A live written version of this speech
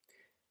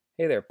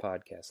Hey there,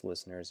 podcast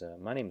listeners.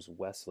 My name's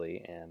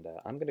Wesley, and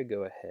I'm going to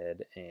go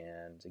ahead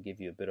and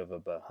give you a bit of a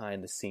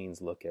behind-the-scenes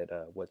look at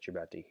what you're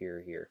about to hear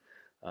here.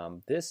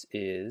 This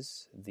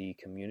is the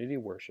community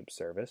worship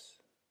service,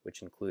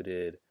 which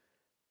included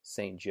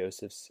St.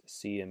 Joseph's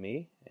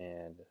CME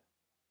and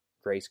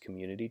Grace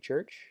Community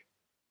Church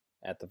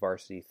at the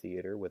Varsity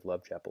Theater with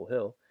Love Chapel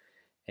Hill.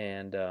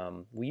 And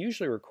we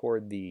usually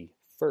record the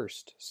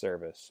first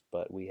service,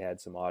 but we had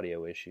some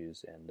audio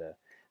issues, and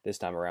this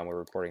time around we're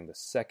recording the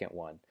second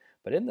one.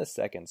 But in the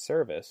second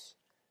service,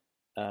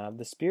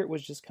 the Spirit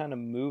was just kind of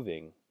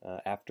moving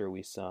after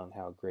we sung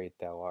How Great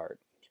Thou Art.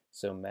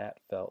 So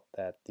Matt felt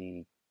that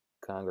the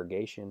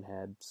congregation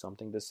had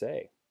something to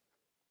say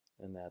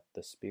and that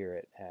the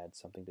Spirit had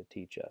something to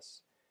teach us.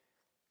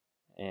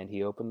 And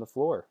he opened the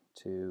floor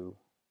to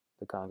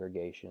the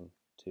congregation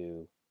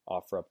to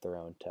offer up their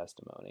own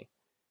testimony.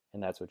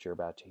 And that's what you're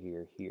about to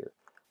hear here.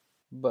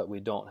 But we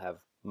don't have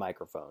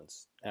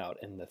microphones out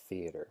in the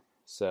theater.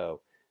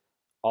 So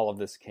all of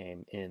this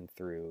came in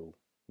through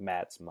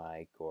Matt's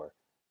mic or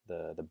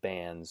the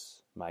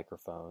band's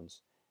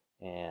microphones,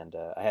 and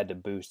I had to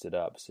boost it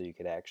up so you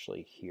could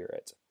actually hear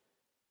it.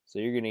 So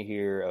you're going to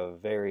hear a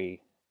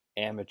very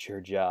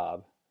amateur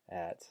job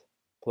at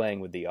playing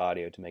with the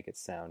audio to make it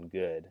sound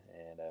good,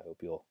 and I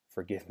hope you'll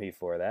forgive me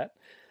for that.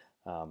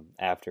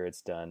 After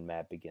it's done,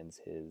 Matt begins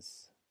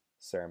his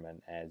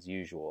sermon as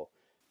usual.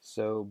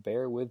 So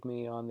bear with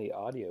me on the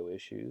audio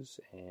issues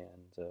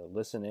and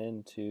listen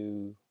in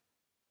to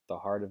the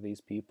heart of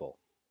these people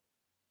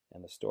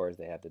and the stories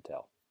they have to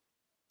tell.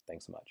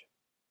 Thanks so much.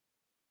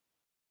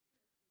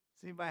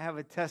 Does anybody have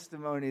a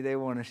testimony they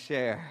want to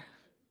share?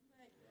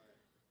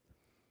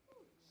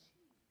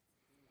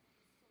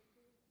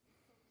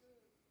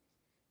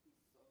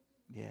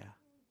 Yeah.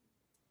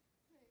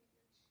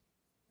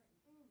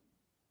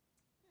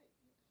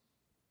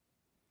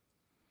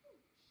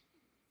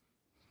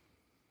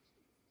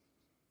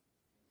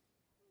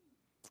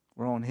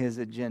 We're on his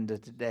agenda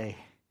today.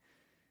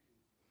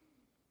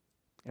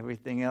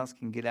 Everything else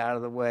can get out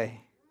of the way.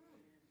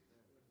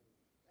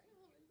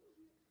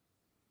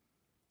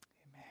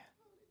 Amen.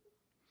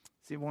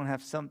 Does anyone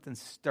have something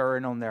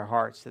stirring on their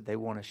hearts that they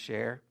want to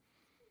share?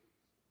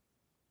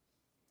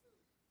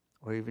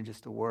 Or even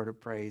just a word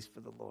of praise for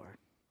the Lord?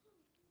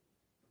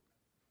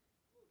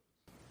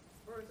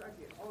 First, I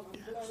give honor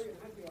and glory, and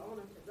I give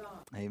honor to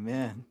God.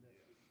 Amen.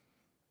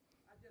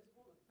 I just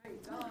want to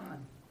thank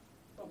God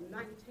from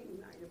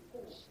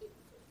 1994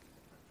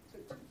 to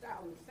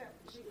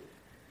 2017.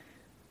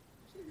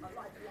 My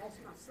life lost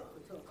my son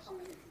to a car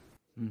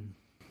accident.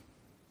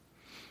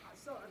 My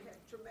son had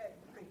traumatic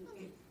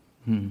brain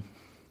injury.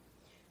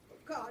 But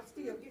God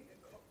still gets the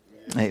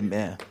glory.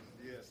 Amen.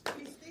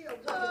 He's still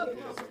working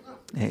in us.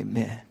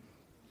 Amen.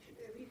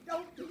 If he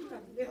don't do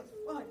nothing else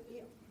for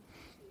him,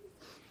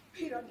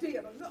 he done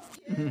did enough.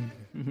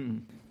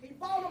 He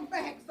brought them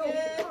back so we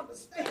can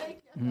understand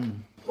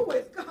who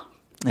is God.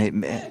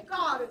 Amen. And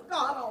God is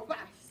God all by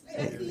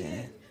himself.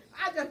 Amen.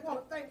 I just want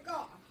to thank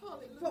God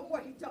for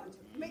what he done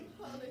to me,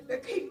 to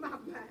keep my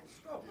mind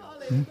strong.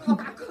 Because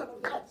I could have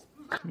lost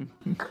my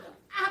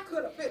I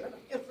could have been in an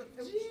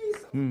institution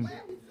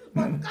somewhere.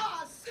 But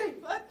God seen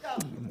what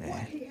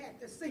he had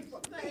to see for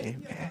me.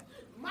 Amen.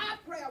 My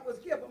prayer was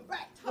given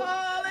back to him.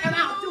 And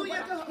I'll do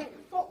what I can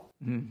for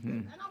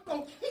him. And I'm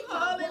going to keep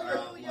my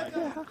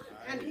word.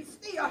 And he's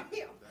still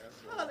here.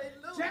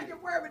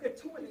 January the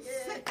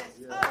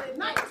 26th,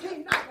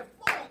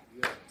 1994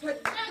 to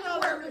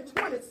January the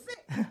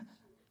 26th,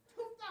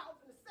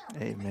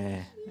 2007.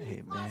 Amen.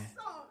 My Amen.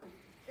 son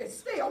is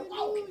still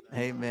walking.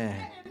 Amen.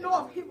 I didn't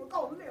know if he was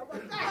going to live or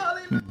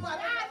die. But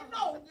I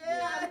know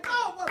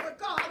was a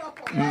God up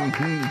on me.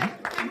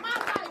 And my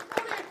life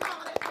really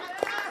God is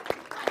like that.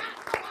 But I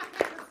know I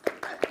had to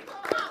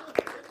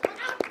but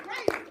I'm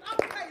praising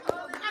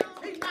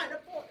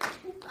 1994 to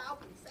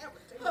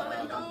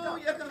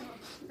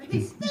 2017.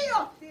 He's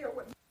still here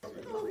with me.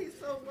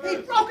 He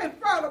broke in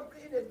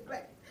vertebrae in his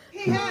back.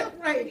 He had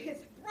brain, his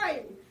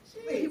brain.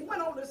 He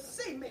went on the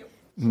cement.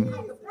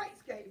 The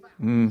brakes gave out.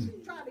 Trying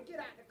to get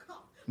out the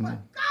car. But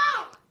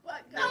God,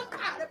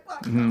 nobody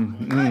but God.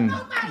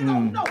 Nobody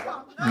don't know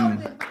what I'm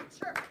doing in my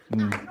church. I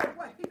know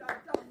what he done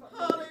for me.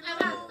 And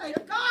I thank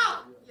God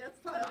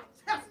for my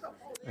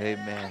testimony.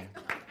 Amen.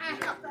 I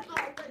have to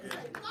always say,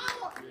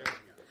 Lord,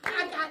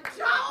 I got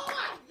joy.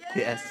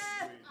 Yes.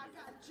 I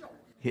got joy.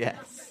 Yes. I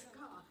thank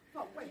God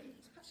for what he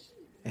touched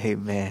me.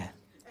 Amen.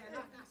 And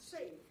like I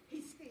say,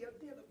 he's still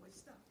dealing with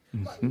stuff.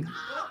 But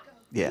God,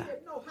 Yeah. he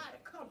didn't know how to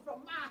come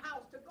from my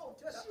house to go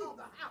to the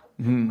other house.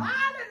 Hallelujah.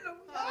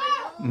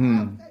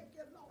 Thank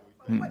you, Lord,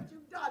 for what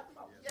you've done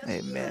for me.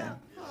 Amen.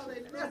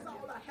 That's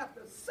all I have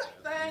to say.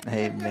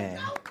 Amen.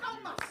 You don't know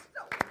my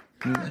story.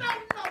 You don't know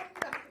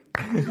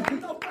nothing. You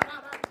don't know what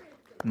I've been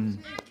through.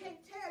 I can't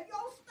tell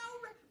your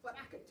story, but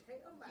I can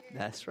tell mine.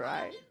 That's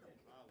right.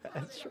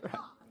 That's right.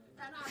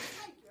 And I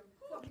thank you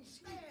for me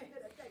standing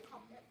here today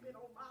because that's been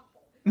on my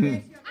heart.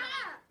 It's time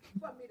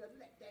for me to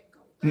let that go.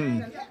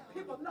 And let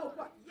people know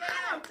what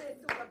I've been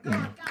through.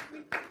 God got me.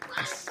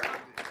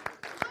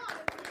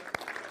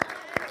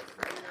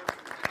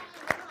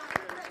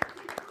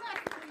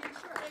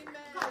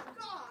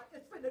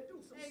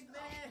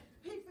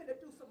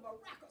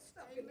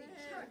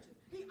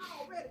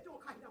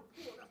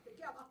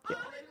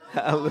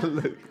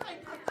 Hallelujah.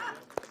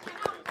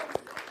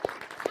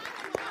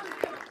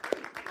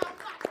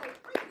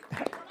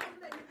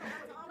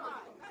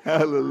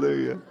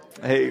 Hallelujah.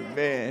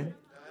 Amen.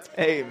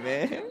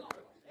 Amen.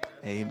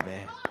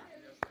 Amen.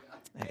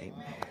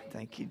 Amen.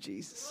 Thank you,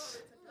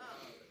 Jesus.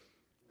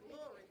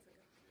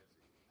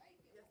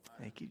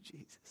 Thank you,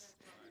 Jesus.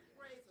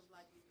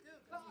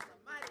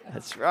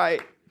 That's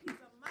right.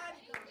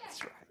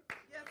 That's right.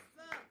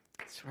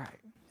 That's right.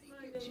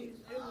 My name is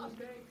Ellen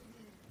Banks,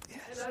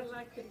 and I'd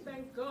like to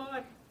thank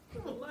God for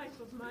the life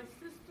of my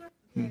sister.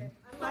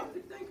 I'd like to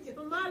thank you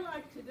for my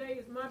life today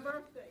is my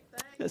birthday.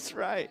 That's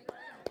right.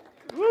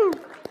 Woo.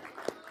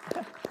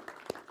 For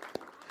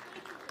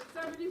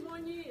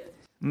 71 years.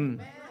 Mm.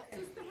 My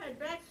sister had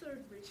back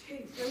surgery,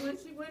 and when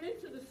she went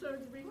into the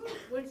surgery,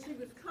 when she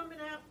was coming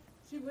out,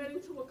 she went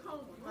into a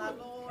coma.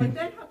 And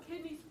then her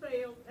kidneys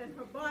failed, and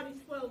her body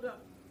swelled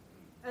up.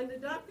 And the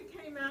doctor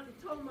came out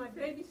and told my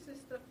baby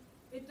sister,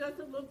 it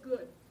doesn't look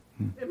good.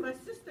 And my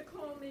sister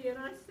called me, and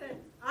I said,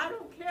 I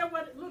don't care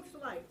what it looks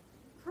like.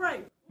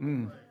 Pray.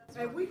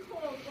 And we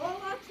called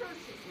all our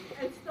churches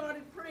and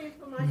started praying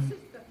for my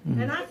sister.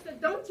 And I said,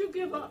 don't you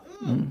give up.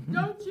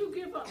 Don't you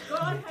give up.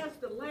 God has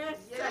the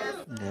last say.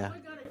 Yeah. We're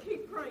going to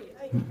keep praying.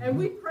 And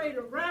we prayed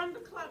around the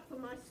clock for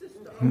my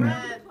sister.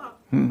 Around the clock.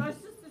 My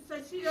sister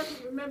said she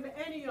doesn't remember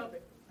any of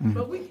it.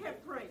 But we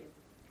kept praying.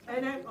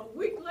 And then a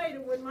week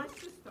later, when my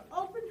sister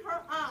opened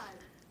her eyes,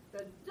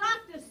 the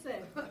doctor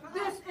said,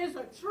 this is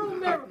a true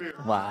miracle.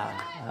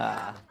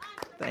 Wow.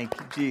 Thank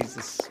you,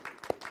 Jesus.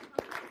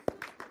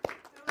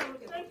 I will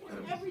thank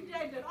him every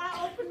day that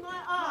I open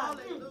my eyes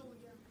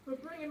for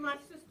bringing my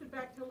sister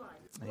back to life.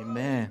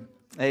 Amen.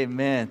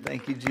 Amen.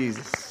 Thank you,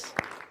 Jesus.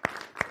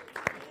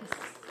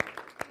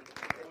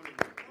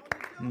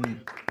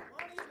 Amen.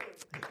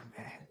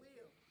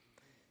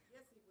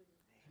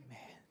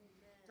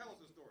 Tell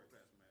us a story,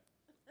 Pastor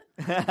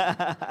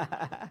Matt.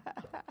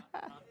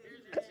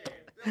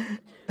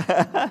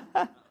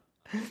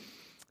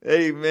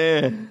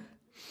 Amen.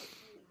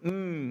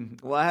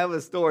 Well, I have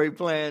a story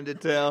planned to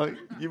tell.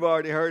 You've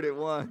already heard it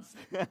once.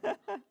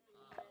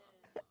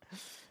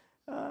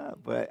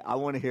 But I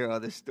want to hear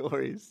other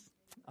stories.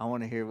 I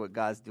want to hear what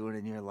God's doing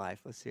in your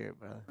life. Let's hear it,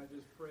 brother. I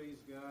just praise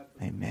God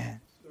for Amen.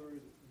 the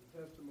stories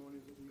and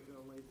testimonies that you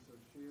young ladies have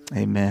shared.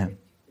 Amen.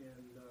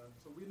 And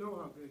so we know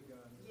how good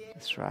God is.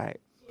 That's right.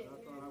 And I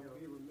thought I would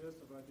be remiss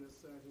if I just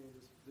sat here and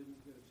just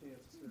didn't get a chance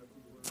to say a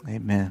few words.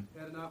 Amen.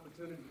 Had an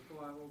opportunity to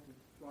fly home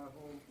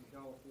from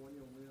California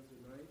on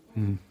Wednesday night.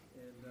 Mm.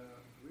 And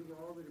we were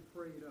already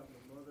prayed up.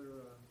 My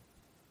mother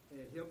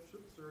had hip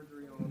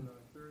surgery on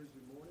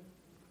Thursday morning.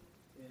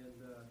 And,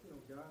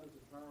 God is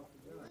a powerful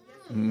God.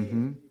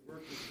 Mm-hmm. He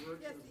worked his works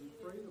as we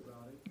prayed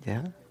about it.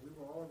 Yeah. And we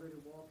were already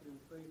walking in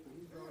faith, and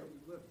he's already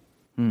living.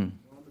 Mm.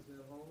 Mom is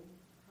at home,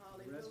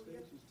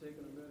 resting. She's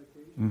taking her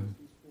medication. Mm.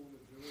 She's full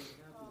of joy and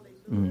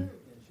happiness. Mm.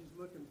 And she's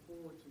looking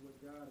forward to what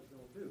God is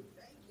going to do.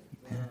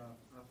 But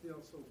I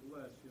feel so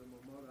blessed.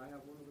 My mother, I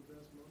have one of the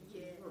best mothers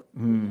in the world.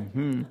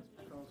 Mm-hmm.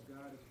 Because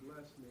God has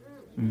blessed me.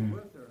 I'm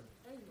with her.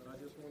 But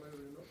I just want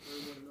everyone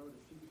to know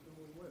that she's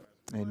doing well.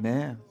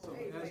 Amen. So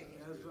as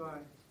I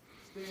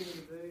stand here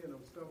today and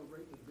I'm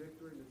celebrating the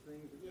victory and the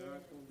things that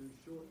God's going to do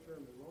short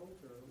term and long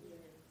term,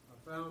 I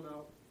found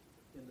out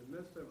in the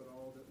midst of it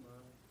all that my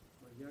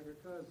younger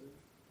cousin,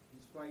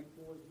 he's fighting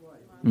for his life.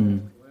 He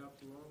has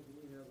collapsed lungs and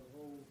he has a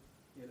hole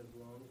in his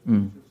lungs.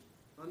 He's just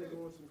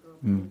undergoing some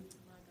complications.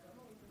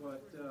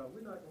 But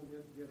we're not going to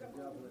give the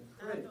devil any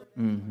credit.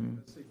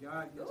 Mm-hmm. See,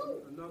 God gives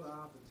another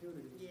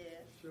opportunity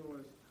to show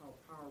us how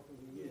powerful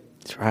he is.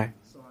 That's right.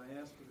 So I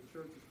ask for the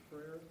church's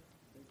prayer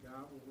that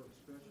God will work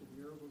special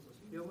miracles of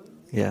healing.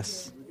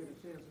 Yes. We get a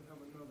chance to have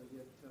another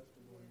yet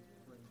testimony to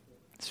bring forth.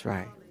 That's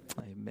right.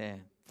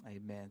 Amen.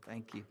 Amen.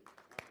 Thank you.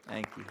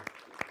 Thank you.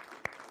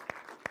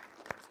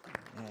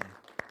 Amen.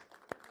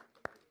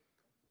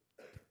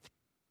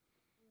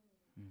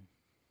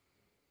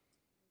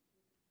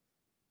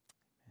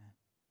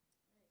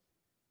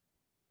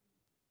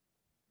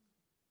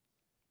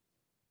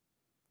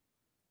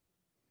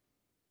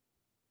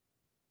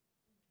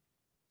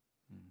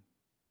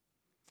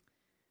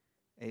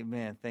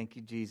 Amen. Thank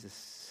you,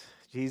 Jesus.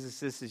 Jesus,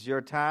 this is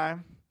your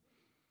time.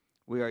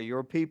 We are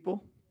your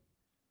people,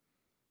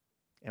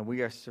 and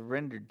we are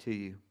surrendered to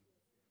you.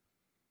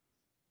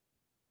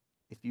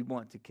 If you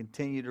want to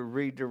continue to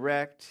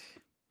redirect,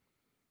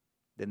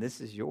 then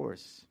this is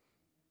yours.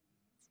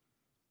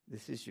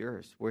 This is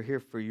yours. We're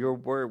here for your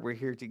word. We're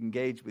here to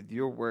engage with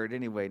your word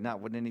anyway, not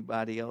what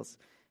anybody else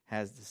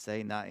has to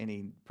say, not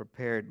any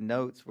prepared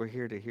notes. We're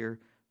here to hear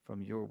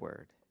from your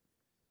word.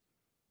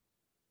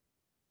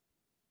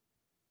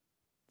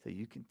 So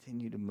you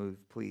continue to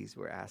move, please.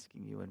 We're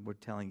asking you, and we're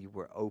telling you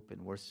we're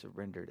open, we're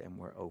surrendered, and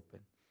we're open.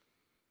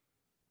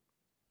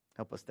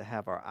 Help us to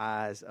have our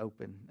eyes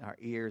open, our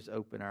ears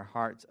open, our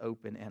hearts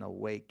open, and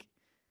awake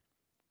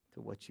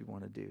to what you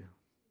want to do.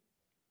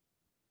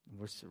 And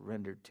we're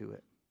surrendered to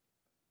it.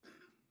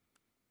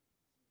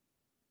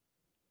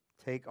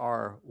 Take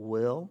our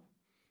will,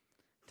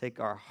 take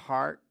our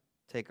heart,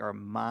 take our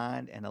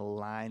mind, and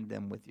align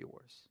them with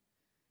yours.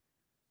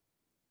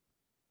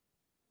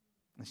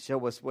 And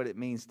show us what it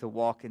means to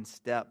walk in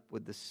step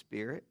with the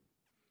Spirit.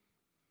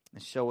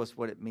 And show us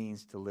what it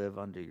means to live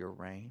under your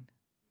reign.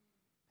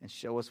 And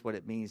show us what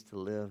it means to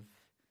live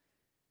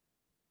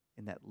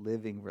in that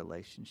living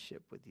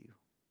relationship with you.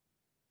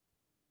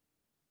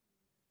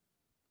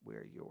 We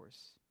are yours.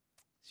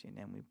 It's your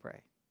name we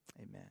pray.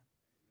 Amen.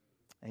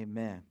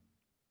 Amen.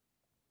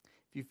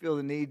 If you feel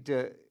the need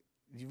to,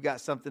 you've got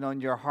something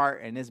on your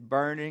heart and it's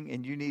burning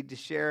and you need to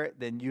share it,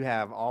 then you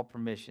have all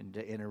permission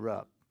to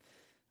interrupt.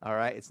 All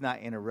right? It's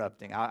not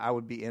interrupting. I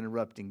would be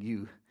interrupting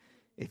you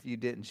if you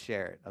didn't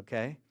share it,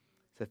 okay?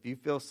 So if you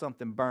feel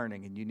something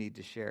burning and you need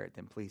to share it,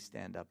 then please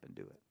stand up and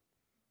do it.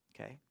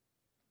 Okay?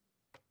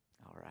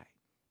 All right.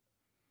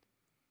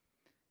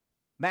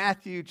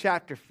 Matthew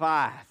chapter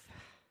 5.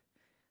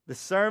 The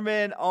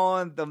Sermon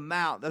on the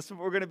Mount. That's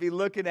what we're going to be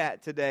looking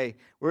at today.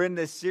 We're in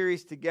this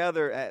series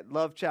together at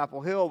Love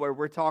Chapel Hill where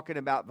we're talking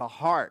about the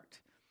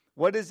heart.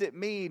 What does it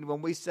mean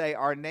when we say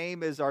our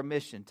name is our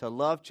mission? To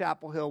love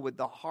Chapel Hill with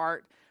the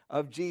heart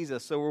of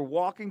Jesus. So we're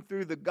walking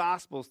through the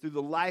Gospels, through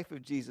the life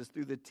of Jesus,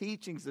 through the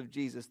teachings of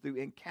Jesus, through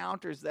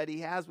encounters that he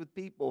has with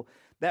people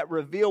that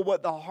reveal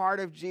what the heart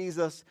of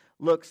Jesus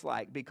looks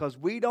like. Because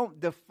we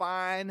don't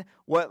define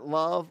what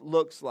love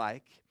looks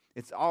like.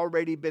 It's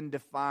already been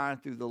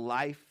defined through the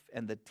life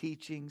and the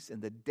teachings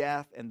and the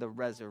death and the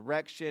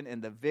resurrection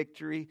and the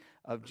victory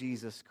of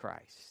Jesus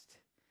Christ.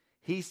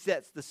 He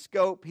sets the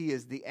scope. He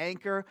is the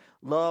anchor.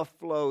 Love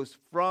flows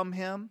from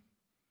him.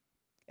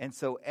 And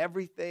so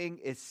everything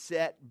is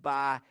set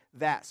by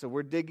that. So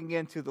we're digging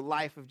into the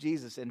life of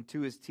Jesus and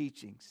to his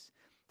teachings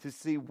to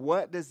see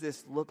what does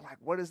this look like?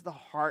 What is the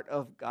heart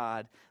of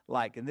God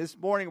like? And this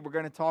morning we're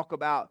going to talk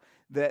about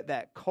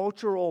that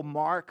cultural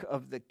mark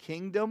of the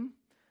kingdom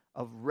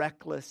of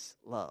reckless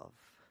love.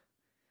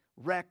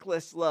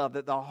 Reckless love.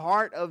 That the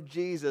heart of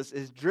Jesus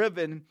is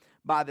driven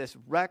by this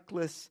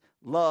reckless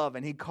love.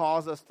 And he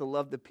calls us to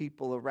love the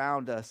people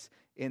around us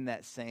in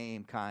that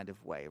same kind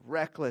of way.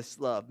 Reckless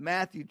love.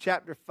 Matthew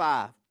chapter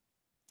 5.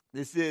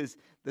 This is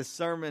the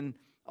Sermon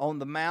on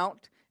the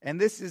Mount. And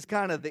this is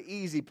kind of the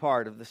easy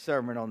part of the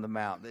Sermon on the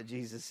Mount that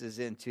Jesus is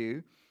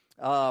into.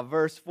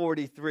 Verse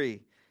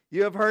 43.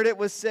 You have heard it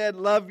was said,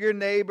 love your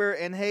neighbor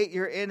and hate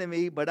your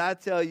enemy. But I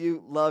tell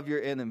you, love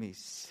your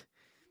enemies.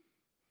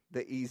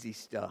 The easy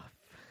stuff.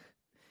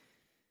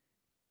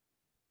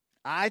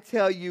 I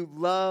tell you,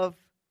 love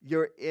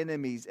your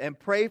enemies and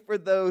pray for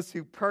those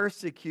who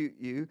persecute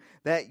you,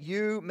 that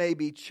you may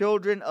be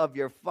children of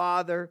your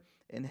Father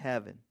in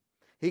heaven.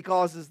 He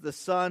causes the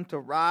sun to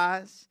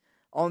rise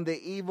on the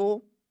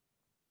evil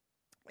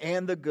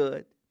and the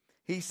good.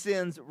 He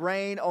sends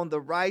rain on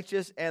the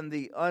righteous and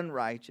the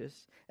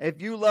unrighteous.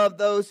 If you love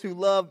those who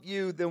love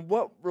you, then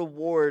what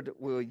reward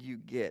will you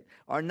get?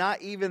 Are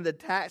not even the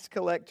tax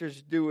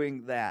collectors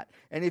doing that?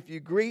 And if you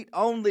greet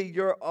only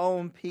your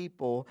own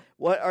people,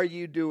 what are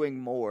you doing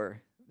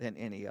more than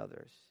any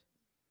others?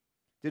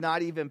 Do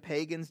not even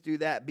pagans do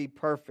that? Be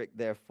perfect,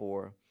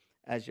 therefore,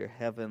 as your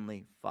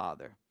heavenly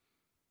Father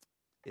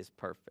is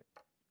perfect.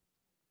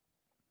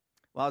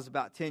 When I was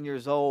about 10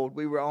 years old,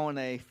 we were on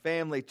a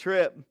family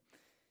trip.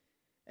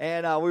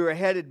 And we were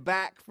headed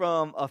back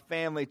from a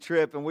family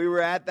trip. And we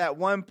were at that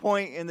one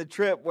point in the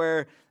trip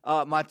where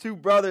my two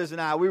brothers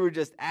and I, we were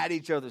just at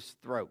each other's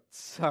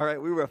throats. All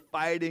right. We were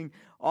fighting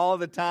all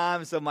the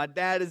time. So my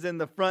dad is in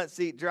the front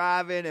seat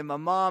driving and my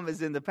mom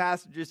is in the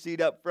passenger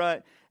seat up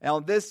front. And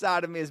on this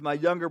side of me is my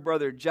younger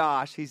brother,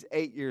 Josh. He's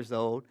 8 years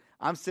old.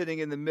 I'm sitting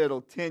in the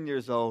middle, 10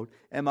 years old.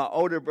 And my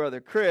older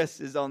brother, Chris,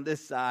 is on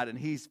this side and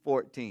he's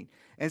 14.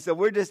 And so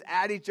we're just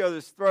at each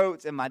other's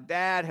throats. And my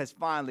dad has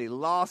finally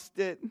lost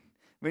it.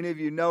 Many of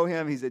you know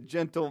him. He's a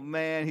gentle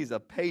man. He's a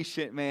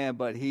patient man,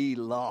 but he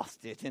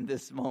lost it in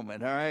this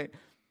moment, all right?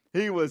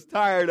 He was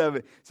tired of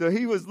it. So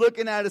he was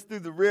looking at us through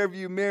the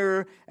rearview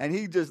mirror, and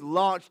he just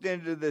launched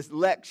into this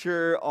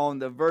lecture on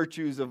the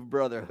virtues of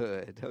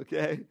brotherhood,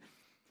 okay?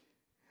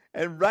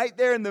 And right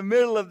there in the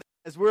middle of that,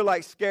 as we're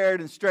like scared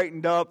and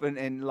straightened up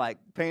and like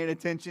paying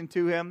attention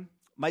to him,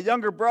 my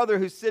younger brother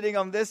who's sitting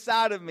on this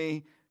side of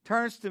me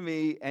turns to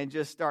me and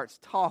just starts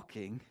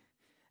talking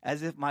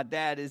as if my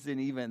dad isn't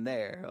even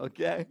there,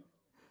 okay?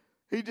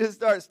 He just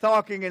starts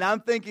talking, and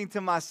I'm thinking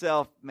to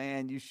myself,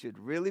 man, you should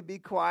really be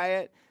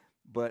quiet,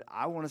 but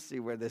I want to see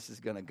where this is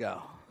going to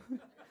go.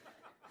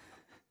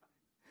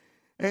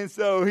 And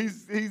so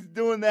he's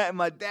doing that, and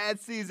my dad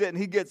sees it, and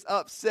he gets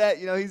upset.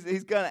 You know,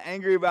 he's kind of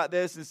angry about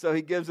this, and so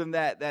he gives him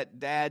that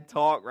dad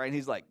talk, right? And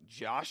he's like,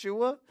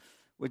 Joshua,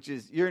 which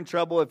is, you're in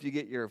trouble if you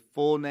get your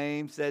full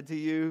name said to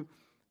you,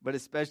 but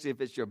especially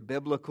if it's your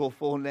biblical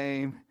full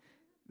name,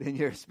 then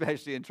you're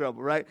especially in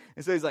trouble, right?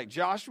 And so he's like,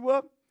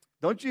 Joshua,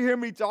 don't you hear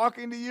me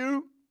talking to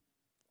you?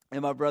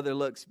 And my brother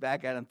looks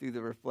back at him through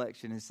the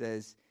reflection and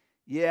says,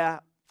 yeah,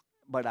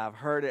 but I've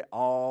heard it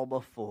all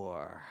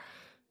before.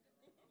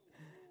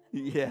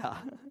 Yeah.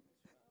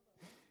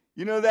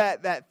 You know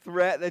that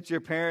threat that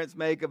your parents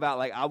make about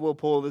like, I will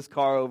pull this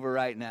car over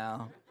right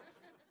now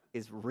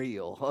is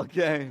real,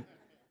 okay?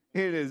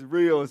 It is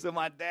real. So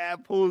my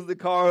dad pulls the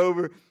car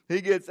over.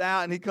 He gets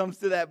out and he comes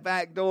to that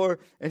back door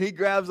and he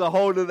grabs a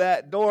hold of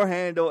that door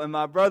handle. And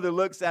my brother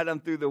looks at him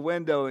through the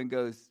window and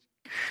goes,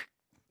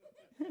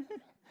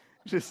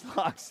 just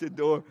locks the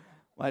door.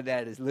 My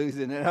dad is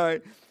losing it. All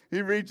right.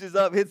 He reaches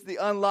up, hits the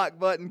unlock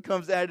button,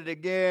 comes at it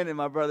again. And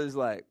my brother's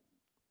like,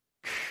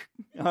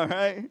 all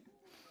right.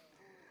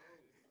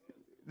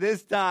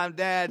 This time,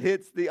 Dad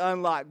hits the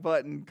unlock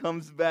button,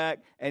 comes back,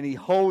 and he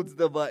holds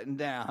the button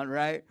down,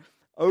 right?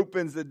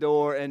 Opens the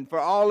door, and for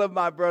all of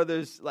my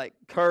brother's like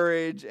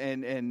courage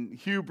and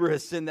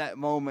hubris in that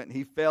moment,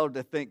 he failed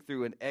to think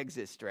through an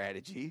exit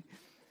strategy.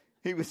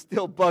 He was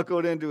still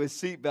buckled into his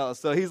seatbelt,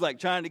 so he's like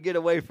trying to get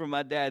away from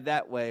my dad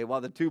that way,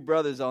 while the two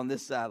brothers on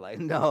this side like,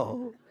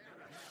 no.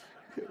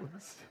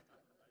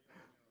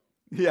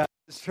 Yeah,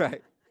 that's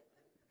right.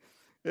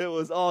 It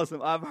was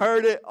awesome. I've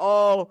heard it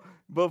all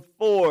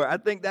before. I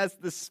think that's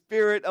the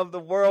spirit of the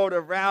world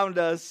around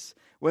us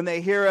when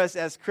they hear us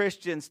as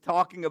Christians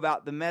talking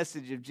about the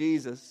message of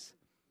Jesus.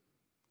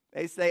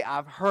 They say,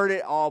 I've heard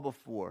it all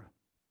before,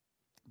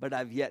 but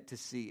I've yet to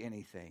see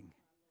anything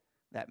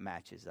that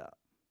matches up.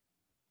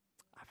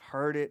 I've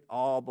heard it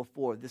all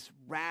before. This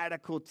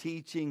radical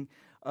teaching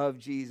of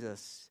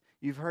Jesus.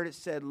 You've heard it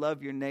said,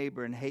 love your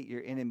neighbor and hate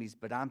your enemies,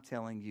 but I'm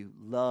telling you,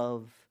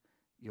 love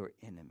your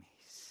enemies.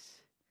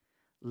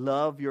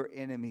 Love your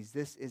enemies.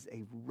 This is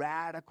a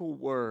radical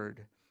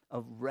word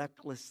of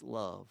reckless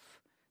love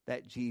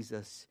that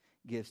Jesus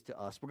gives to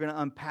us. We're going to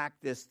unpack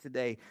this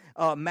today.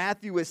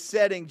 Matthew is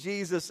setting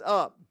Jesus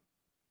up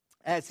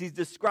as he's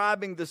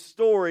describing the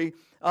story.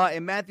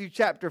 In Matthew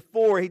chapter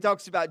 4, he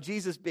talks about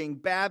Jesus being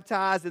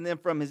baptized, and then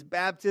from his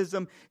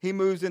baptism, he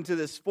moves into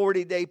this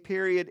 40-day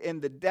period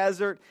in the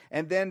desert,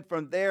 and then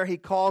from there, he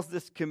calls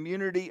this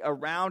community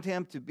around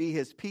him to be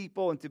his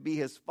people and to be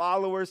his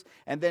followers,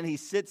 and then he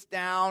sits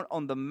down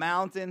on the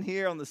mountain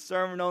here, on the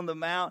Sermon on the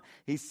Mount.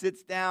 He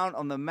sits down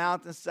on the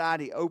mountainside,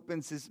 he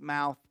opens his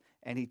mouth,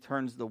 and he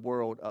turns the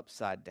world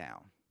upside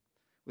down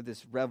with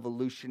this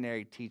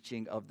revolutionary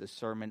teaching of the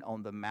Sermon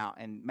on the Mount.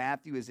 And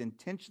Matthew is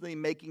intentionally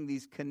making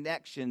these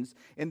connections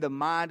in the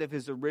mind of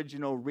his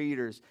original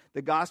readers.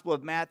 The Gospel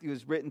of Matthew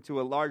is written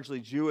to a largely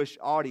Jewish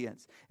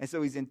audience. And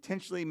so he's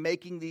intentionally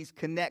making these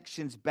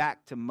connections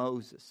back to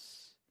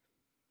Moses.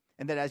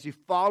 And that as you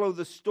follow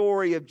the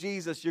story of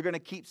Jesus, you're going to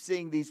keep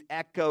seeing these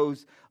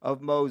echoes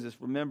of Moses.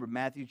 Remember,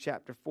 Matthew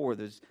chapter 4,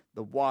 there's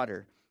the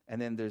water,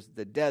 and then there's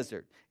the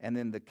desert, and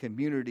then the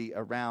community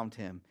around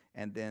him,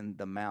 and then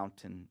the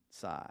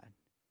mountainside,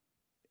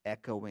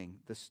 echoing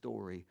the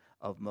story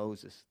of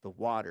Moses, the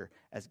water,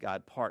 as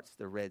God parts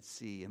the Red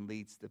Sea and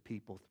leads the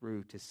people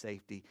through to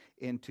safety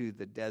into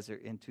the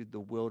desert, into the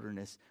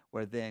wilderness,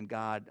 where then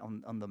God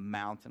on the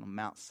mountain, on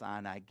Mount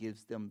Sinai,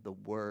 gives them the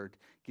word,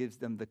 gives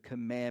them the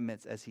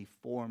commandments as he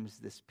forms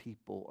this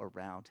people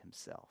around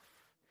himself.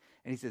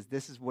 And he says,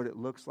 this is what it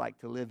looks like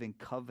to live in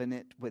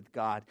covenant with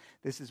God.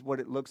 This is what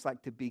it looks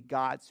like to be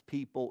God's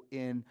people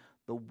in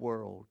the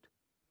world.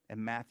 And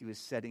Matthew is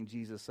setting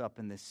Jesus up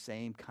in this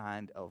same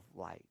kind of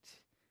light.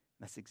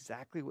 That's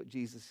exactly what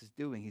Jesus is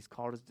doing. He's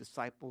called his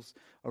disciples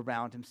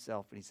around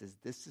himself, and he says,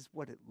 this is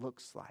what it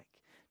looks like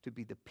to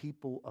be the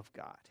people of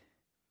God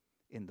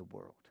in the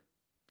world.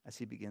 As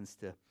he begins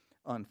to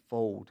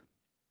unfold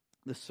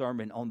the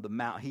Sermon on the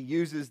Mount, he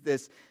uses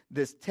this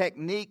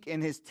technique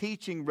in his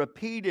teaching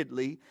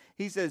repeatedly.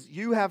 He says,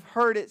 you have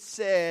heard it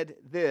said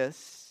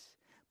this,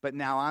 but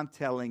now I'm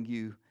telling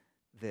you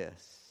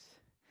this.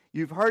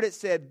 You've heard it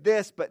said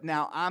this, but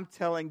now I'm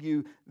telling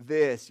you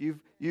this.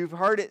 You've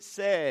heard it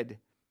said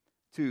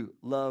to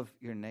love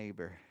your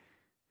neighbor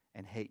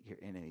and hate your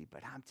enemy,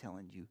 but I'm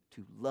telling you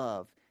to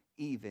love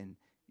even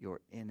your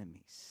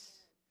enemies.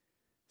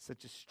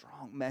 Such a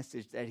strong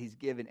message that he's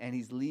given, and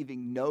he's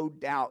leaving no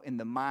doubt in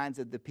the minds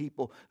of the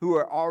people who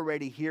are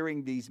already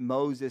hearing these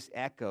Moses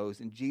echoes.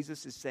 And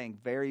Jesus is saying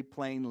very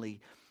plainly,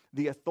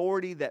 the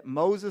authority that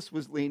Moses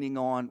was leaning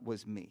on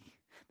was me.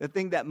 The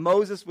thing that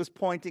Moses was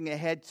pointing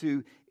ahead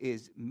to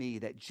is me,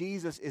 that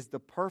Jesus is the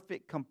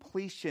perfect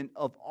completion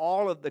of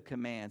all of the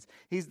commands.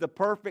 He's the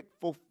perfect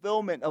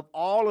fulfillment of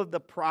all of the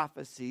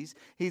prophecies.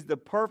 He's the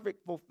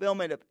perfect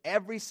fulfillment of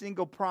every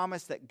single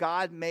promise that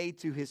God made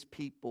to his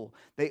people.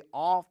 They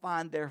all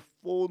find their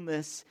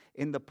fullness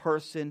in the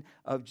person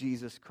of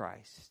Jesus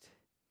Christ.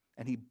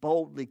 And he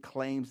boldly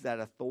claims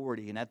that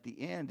authority. And at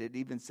the end, it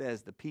even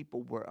says the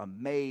people were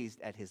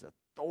amazed at his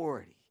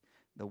authority.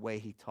 The way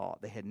he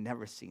taught. They had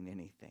never seen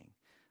anything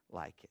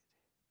like it.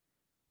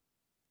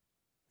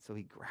 So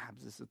he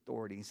grabs this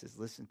authority and says,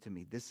 listen to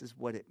me, this is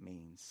what it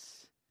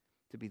means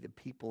to be the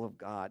people of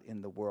God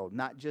in the world.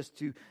 Not just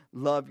to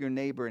love your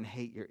neighbor and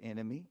hate your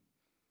enemy.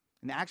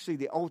 And actually,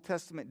 the Old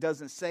Testament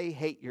doesn't say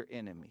hate your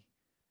enemy.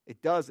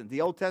 It doesn't.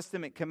 The Old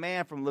Testament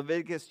command from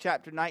Leviticus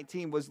chapter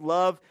 19 was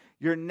love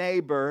your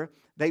neighbor.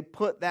 They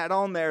put that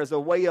on there as a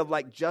way of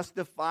like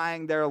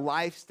justifying their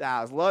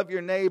lifestyles. Love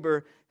your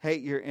neighbor,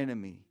 hate your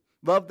enemy.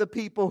 Love the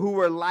people who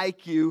are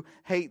like you,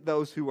 hate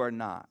those who are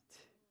not.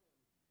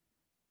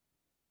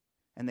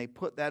 And they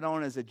put that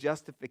on as a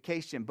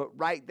justification. But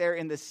right there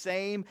in the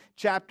same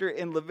chapter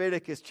in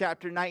Leviticus,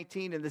 chapter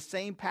 19, in the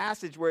same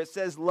passage where it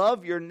says,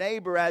 love your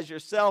neighbor as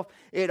yourself,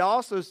 it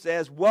also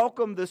says,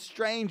 welcome the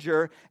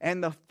stranger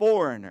and the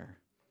foreigner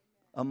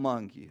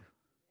among you.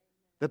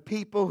 The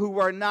people who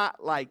are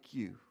not like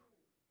you.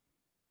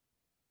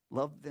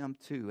 Love them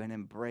too and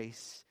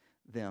embrace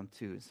them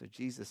too. And so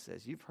Jesus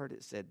says, you've heard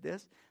it said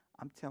this.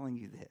 I'm telling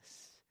you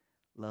this.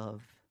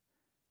 Love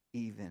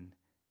even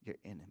your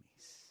enemies.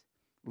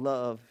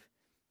 Love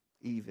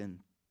even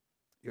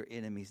your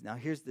enemies. Now,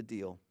 here's the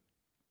deal.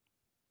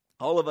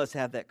 All of us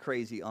have that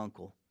crazy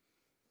uncle,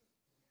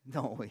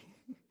 don't we?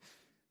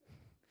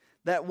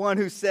 That one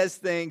who says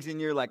things and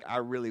you're like, I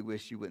really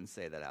wish you wouldn't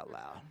say that out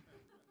loud.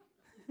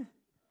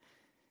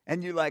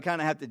 And you like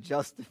kind of have to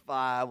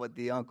justify what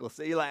the uncle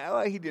said. You're like,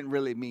 oh, he didn't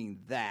really mean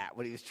that.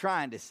 What he was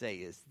trying to say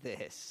is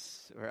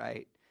this,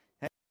 right?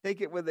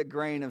 Take it with a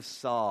grain of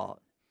salt.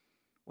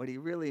 What he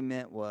really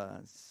meant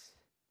was,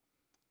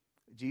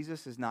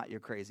 Jesus is not your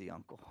crazy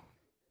uncle.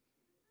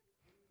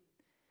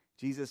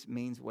 Jesus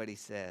means what he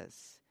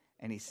says,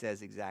 and he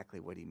says exactly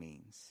what he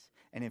means.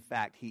 And in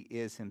fact, he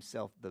is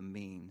himself the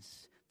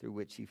means through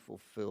which he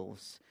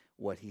fulfills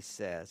what he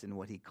says and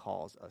what he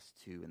calls us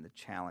to, and the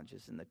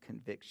challenges and the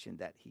conviction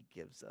that he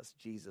gives us.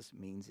 Jesus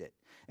means it.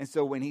 And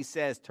so when he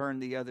says, turn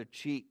the other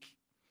cheek,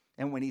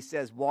 and when he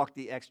says, walk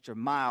the extra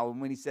mile, and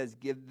when he says,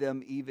 give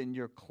them even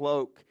your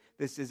cloak,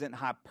 this isn't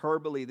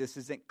hyperbole. This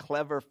isn't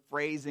clever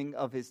phrasing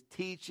of his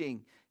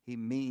teaching. He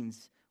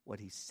means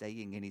what he's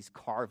saying, and he's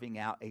carving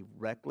out a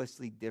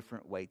recklessly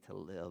different way to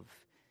live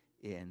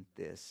in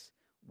this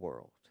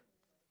world.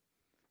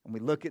 And we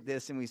look at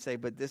this and we say,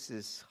 but this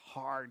is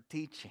hard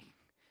teaching.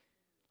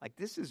 Like,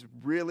 this is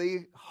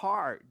really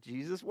hard.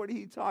 Jesus, what are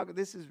you talking?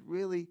 This is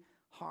really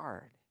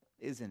hard,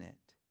 isn't it?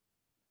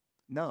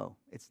 No,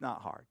 it's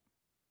not hard.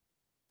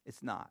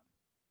 It's not.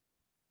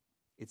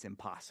 It's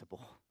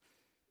impossible.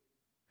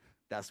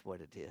 That's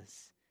what it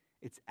is.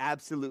 It's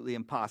absolutely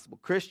impossible.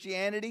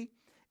 Christianity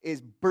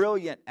is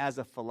brilliant as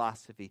a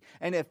philosophy.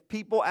 And if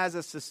people as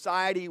a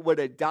society would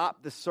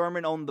adopt the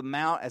Sermon on the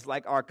Mount as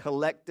like our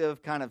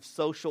collective kind of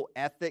social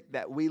ethic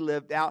that we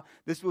lived out,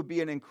 this would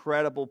be an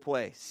incredible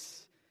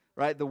place,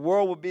 right? The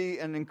world would be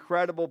an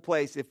incredible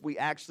place if we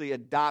actually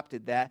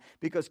adopted that,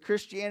 because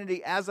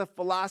Christianity as a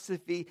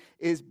philosophy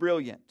is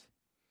brilliant.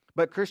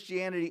 But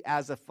Christianity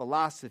as a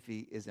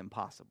philosophy is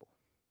impossible.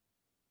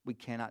 We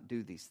cannot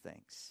do these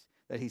things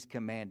that he's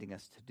commanding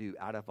us to do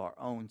out of our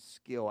own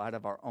skill, out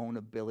of our own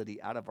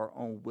ability, out of our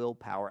own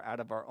willpower, out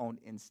of our own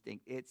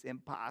instinct. It's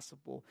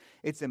impossible.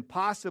 It's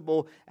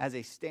impossible as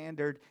a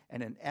standard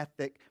and an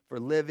ethic for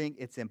living.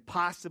 It's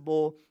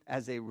impossible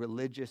as a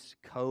religious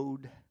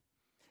code.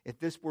 If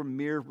this were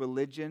mere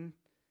religion,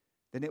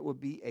 then it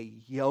would be a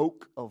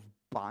yoke of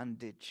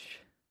bondage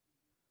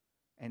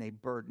and a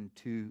burden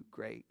too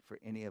great for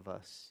any of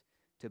us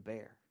to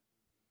bear.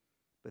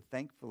 But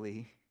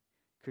thankfully,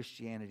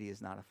 Christianity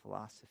is not a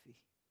philosophy.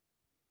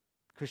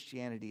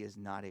 Christianity is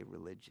not a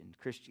religion.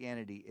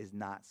 Christianity is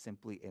not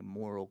simply a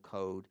moral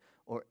code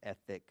or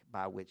ethic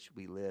by which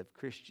we live.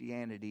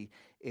 Christianity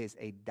is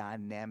a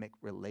dynamic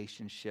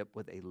relationship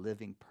with a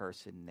living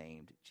person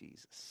named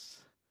Jesus.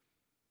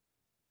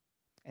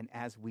 And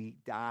as we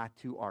die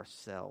to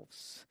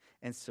ourselves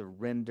and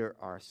surrender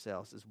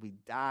ourselves, as we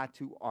die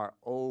to our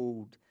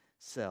old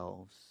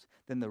selves,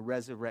 then the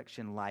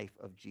resurrection life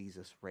of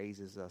Jesus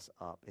raises us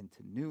up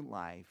into new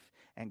life,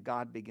 and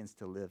God begins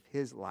to live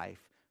his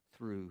life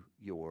through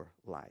your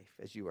life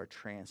as you are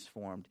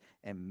transformed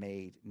and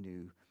made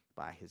new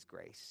by his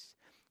grace.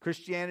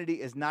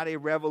 Christianity is not a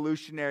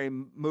revolutionary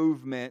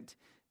movement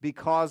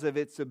because of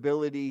its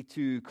ability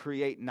to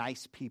create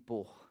nice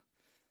people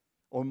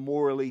or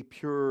morally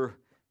pure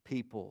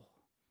people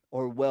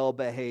or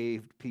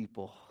well-behaved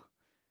people.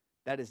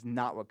 That is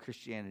not what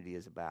Christianity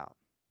is about.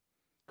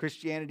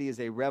 Christianity is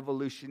a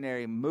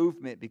revolutionary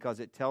movement because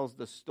it tells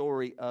the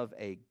story of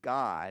a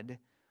God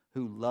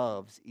who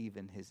loves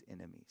even his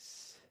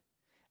enemies.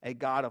 A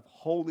God of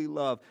holy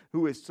love,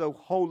 who is so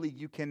holy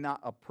you cannot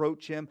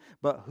approach him,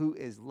 but who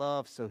is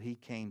love, so he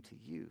came to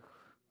you.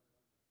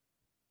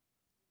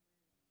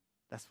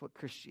 That's what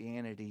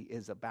Christianity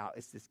is about.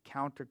 It's this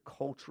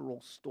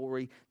countercultural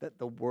story that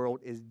the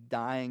world is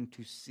dying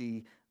to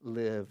see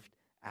lived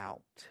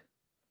out.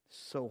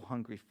 So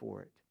hungry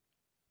for it.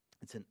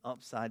 It's an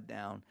upside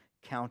down,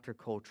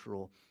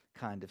 countercultural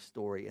kind of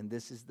story. And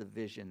this is the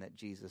vision that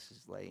Jesus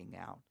is laying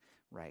out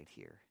right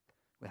here.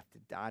 We have to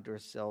die to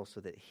ourselves so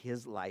that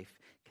his life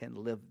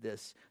can live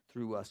this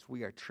through us.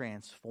 We are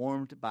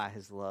transformed by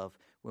his love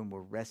when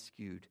we're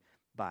rescued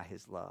by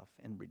his love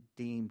and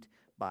redeemed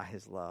by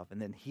his love.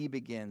 And then he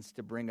begins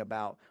to bring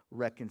about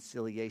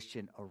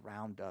reconciliation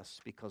around us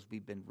because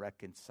we've been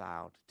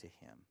reconciled to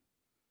him.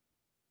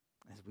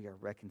 As we are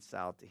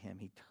reconciled to him,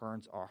 he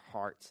turns our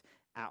hearts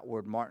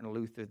outward. Martin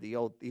Luther, the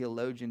old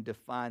theologian,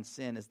 defined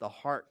sin as the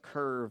heart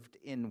curved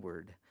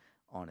inward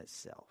on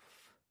itself.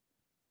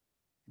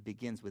 It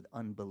begins with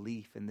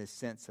unbelief in this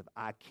sense of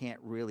I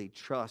can't really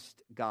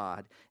trust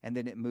God. And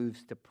then it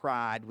moves to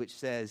pride, which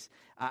says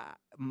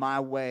my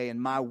way and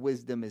my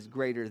wisdom is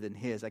greater than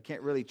his. I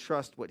can't really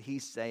trust what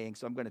he's saying,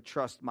 so I'm going to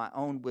trust my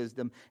own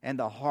wisdom. And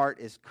the heart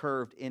is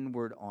curved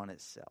inward on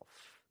itself.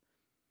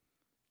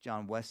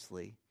 John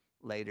Wesley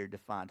later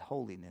defined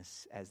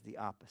holiness as the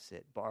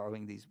opposite,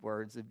 borrowing these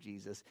words of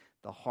Jesus,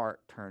 the heart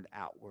turned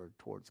outward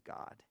towards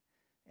God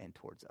and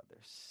towards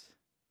others.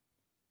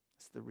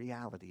 It's the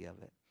reality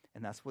of it.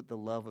 And that's what the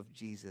love of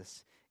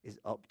Jesus is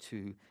up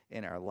to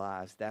in our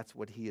lives. That's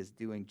what he is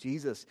doing.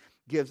 Jesus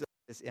gives us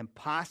this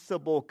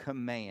impossible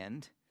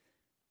command,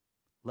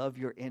 love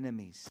your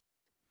enemies.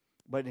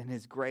 But in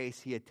his grace,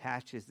 he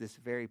attaches this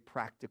very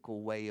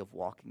practical way of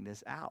walking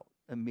this out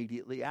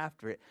immediately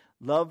after it.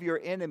 Love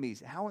your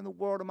enemies. How in the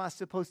world am I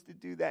supposed to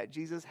do that,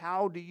 Jesus?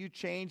 How do you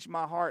change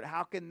my heart?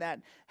 How can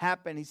that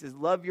happen? He says,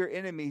 love your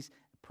enemies.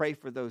 Pray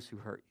for those who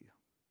hurt you.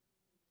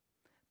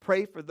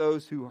 Pray for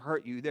those who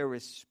hurt you. There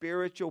is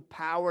spiritual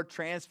power,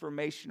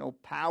 transformational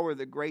power,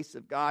 the grace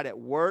of God at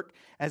work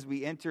as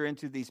we enter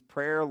into these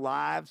prayer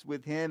lives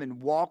with him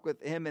and walk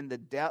with him in the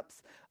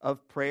depths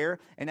of prayer.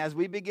 And as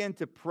we begin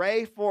to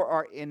pray for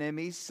our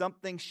enemies,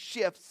 something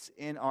shifts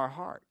in our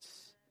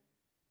hearts.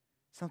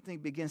 Something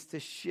begins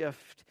to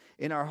shift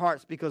in our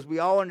hearts because we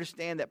all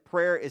understand that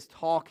prayer is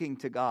talking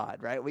to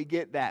God, right? We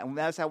get that. And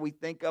that's how we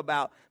think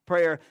about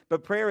prayer.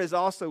 But prayer is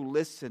also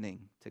listening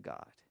to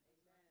God.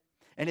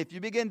 And if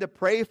you begin to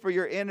pray for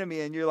your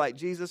enemy and you're like,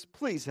 Jesus,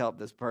 please help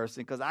this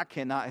person because I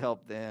cannot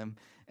help them.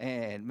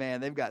 And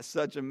man, they've got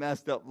such a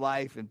messed up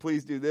life. And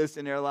please do this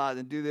in their lives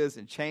and do this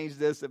and change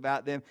this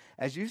about them.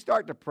 As you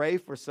start to pray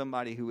for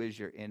somebody who is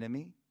your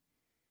enemy,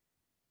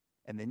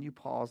 and then you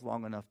pause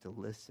long enough to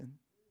listen,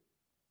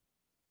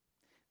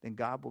 then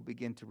God will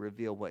begin to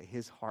reveal what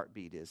his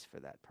heartbeat is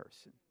for that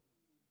person.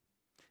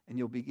 And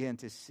you'll begin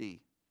to see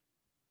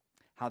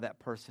how that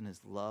person is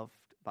loved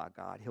by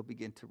God. He'll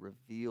begin to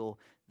reveal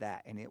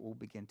that, and it will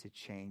begin to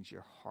change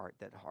your heart.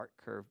 That heart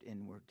curved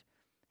inward,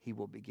 he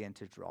will begin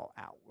to draw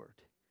outward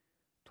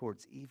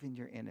towards even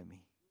your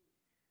enemy.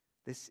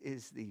 This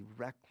is the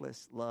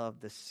reckless love,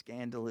 the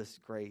scandalous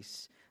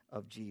grace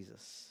of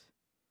Jesus,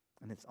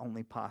 and it's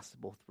only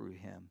possible through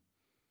him.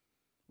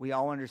 We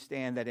all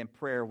understand that in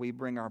prayer we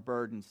bring our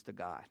burdens to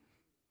God.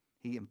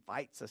 He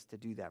invites us to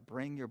do that.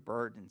 Bring your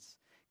burdens.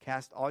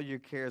 Cast all your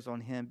cares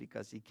on him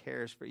because he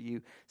cares for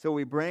you. So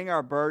we bring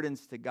our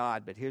burdens to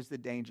God, but here's the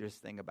dangerous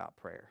thing about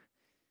prayer.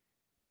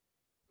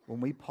 When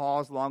we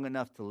pause long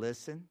enough to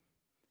listen,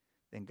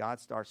 then God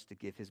starts to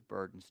give his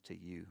burdens to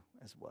you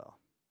as well.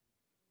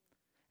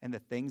 And the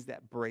things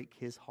that break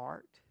his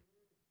heart,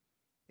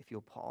 if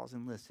you'll pause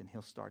and listen,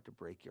 he'll start to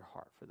break your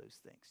heart for those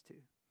things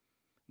too.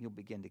 You'll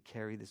begin to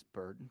carry this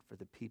burden for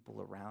the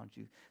people around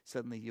you.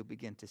 Suddenly you'll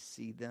begin to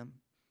see them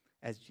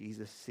as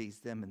Jesus sees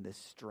them, and this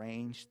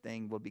strange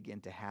thing will begin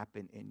to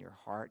happen in your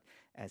heart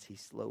as he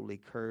slowly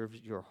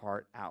curves your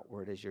heart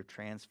outward as you're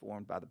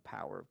transformed by the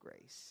power of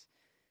grace.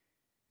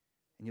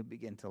 And you'll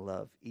begin to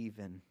love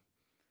even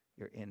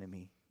your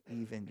enemy,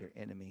 even your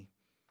enemy.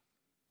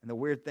 And the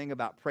weird thing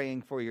about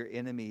praying for your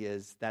enemy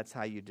is that's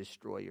how you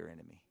destroy your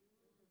enemy.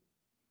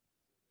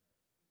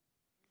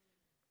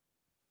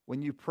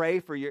 When you pray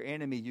for your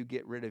enemy, you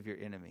get rid of your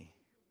enemy.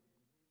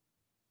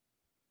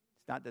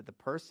 It's not that the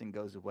person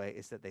goes away,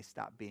 it's that they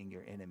stop being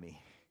your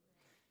enemy.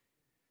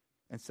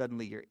 And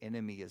suddenly your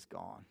enemy is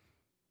gone.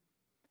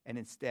 And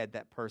instead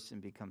that person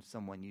becomes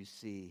someone you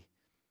see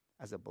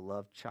as a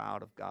beloved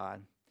child of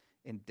God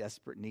in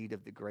desperate need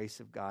of the grace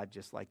of God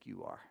just like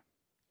you are.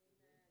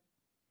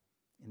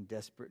 In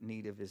desperate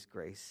need of his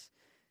grace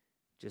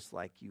just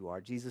like you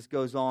are. Jesus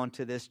goes on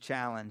to this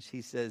challenge.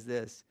 He says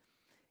this,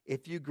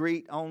 if you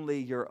greet only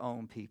your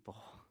own people,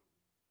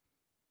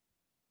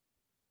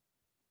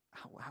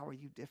 how are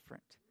you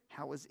different?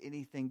 How is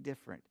anything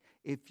different?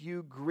 If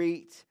you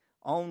greet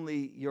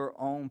only your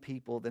own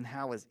people, then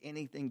how is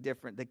anything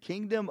different? The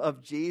kingdom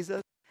of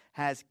Jesus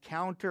has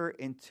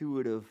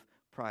counterintuitive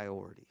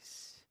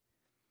priorities.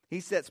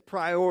 He sets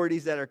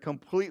priorities that are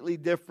completely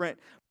different.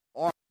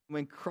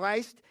 When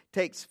Christ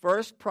takes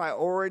first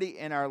priority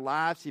in our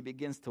lives, he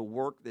begins to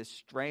work this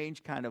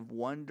strange kind of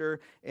wonder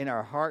in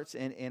our hearts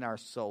and in our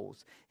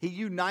souls. He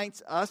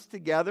unites us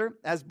together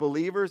as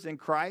believers in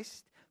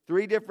Christ.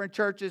 3 different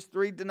churches,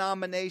 3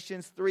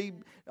 denominations,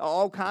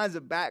 all kinds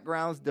of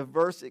backgrounds,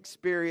 diverse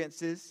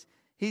experiences.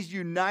 He's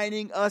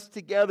uniting us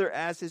together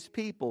as his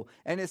people.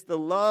 And it's the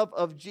love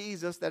of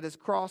Jesus that is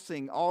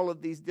crossing all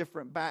of these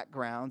different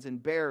backgrounds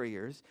and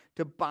barriers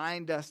to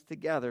bind us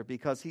together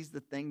because he's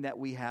the thing that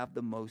we have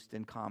the most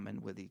in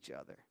common with each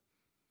other.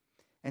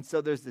 And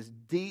so there's this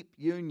deep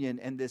union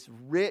and this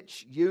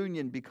rich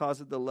union because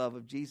of the love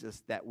of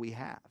Jesus that we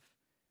have.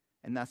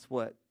 And that's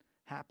what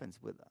happens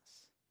with us.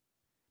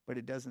 But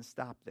it doesn't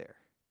stop there.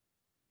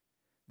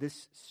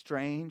 This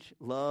strange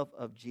love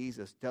of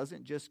Jesus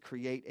doesn't just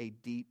create a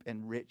deep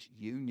and rich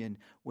union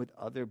with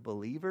other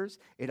believers.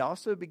 It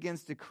also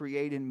begins to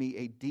create in me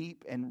a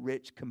deep and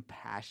rich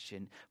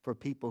compassion for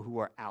people who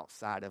are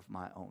outside of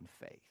my own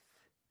faith.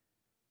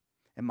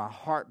 And my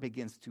heart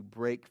begins to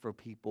break for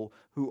people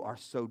who are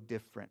so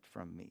different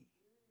from me.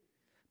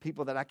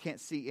 People that I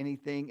can't see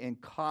anything in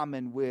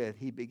common with,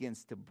 he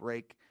begins to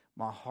break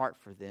my heart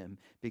for them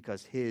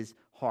because his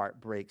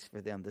heart breaks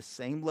for them. The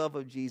same love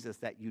of Jesus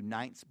that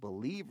unites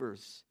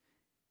believers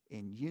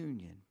in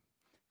union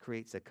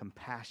creates a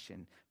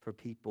compassion for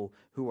people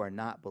who are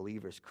not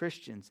believers.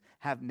 Christians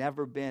have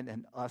never been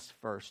an us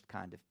first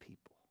kind of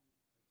people.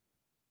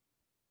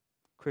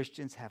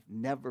 Christians have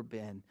never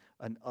been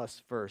an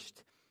us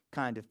first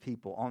kind of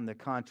people. On the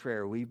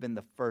contrary, we've been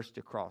the first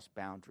to cross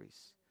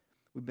boundaries.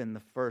 We've been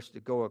the first to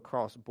go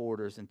across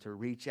borders and to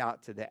reach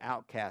out to the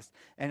outcast.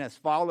 And as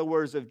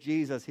followers of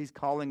Jesus, he's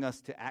calling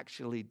us to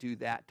actually do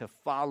that, to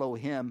follow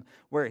him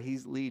where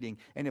he's leading.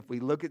 And if we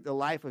look at the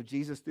life of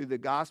Jesus through the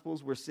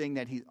Gospels, we're seeing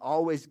that he's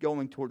always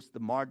going towards the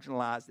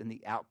marginalized and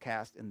the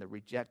outcast and the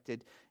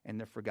rejected and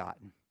the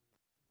forgotten.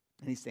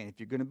 And he's saying, if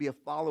you're going to be a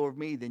follower of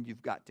me, then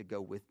you've got to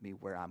go with me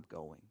where I'm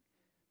going.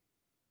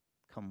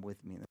 Come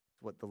with me. That's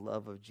what the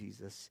love of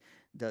Jesus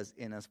does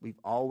in us. We've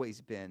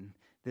always been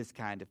this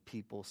kind of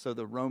people. So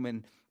the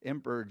Roman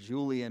Emperor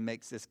Julian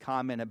makes this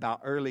comment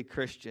about early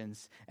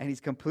Christians, and he's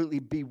completely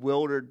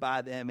bewildered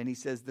by them. And he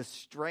says the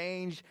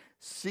strange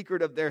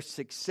secret of their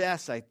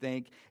success, I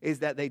think, is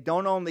that they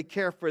don't only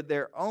care for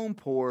their own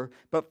poor,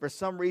 but for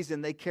some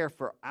reason they care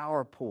for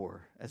our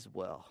poor as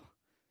well.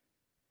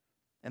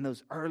 And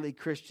those early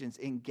Christians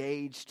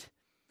engaged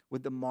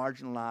with the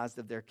marginalized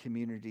of their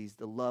communities,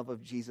 the love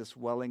of Jesus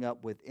welling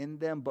up within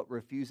them, but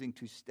refusing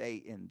to stay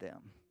in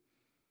them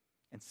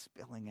and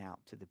spilling out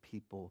to the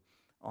people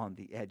on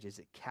the edges.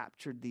 It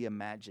captured the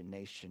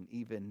imagination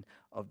even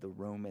of the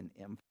Roman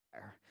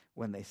Empire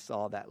when they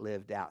saw that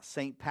lived out.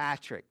 St.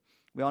 Patrick,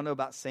 we all know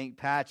about St.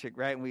 Patrick,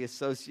 right? And we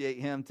associate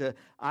him to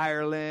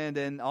Ireland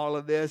and all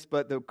of this.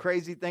 But the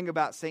crazy thing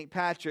about St.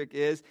 Patrick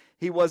is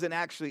he wasn't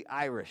actually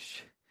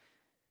Irish.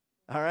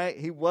 All right?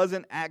 He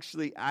wasn't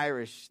actually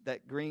Irish.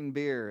 That green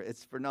beer,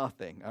 it's for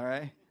nothing. All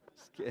right?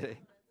 Just kidding.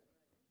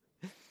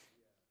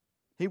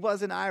 He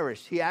wasn't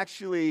Irish. He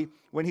actually,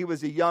 when he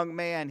was a young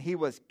man, he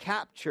was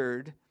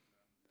captured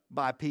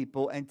by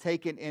people and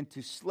taken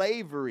into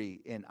slavery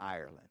in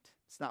Ireland.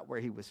 It's not where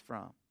he was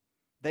from.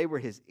 They were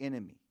his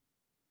enemy.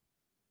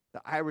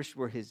 The Irish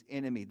were his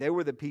enemy. They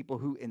were the people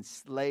who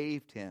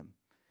enslaved him.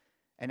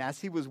 And as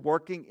he was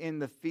working in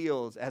the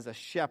fields as a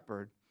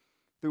shepherd,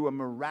 through a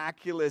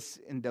miraculous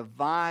and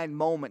divine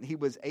moment, he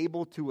was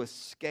able to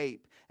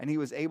escape and he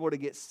was able to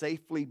get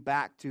safely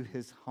back to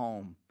his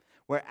home.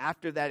 Where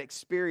after that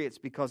experience,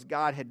 because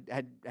God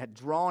had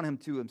drawn him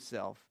to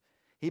himself,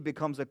 he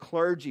becomes a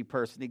clergy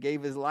person. He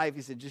gave his life.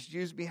 He said, just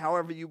use me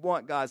however you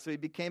want, God. So he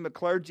became a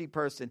clergy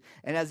person.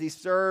 And as he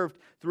served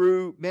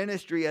through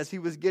ministry, as he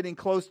was getting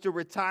close to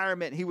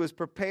retirement, he was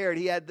prepared.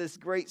 He had this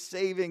great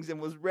savings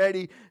and was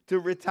ready to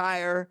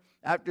retire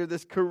after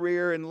this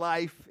career and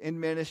life in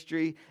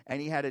ministry.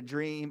 And he had a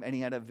dream and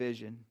he had a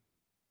vision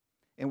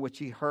in which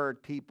he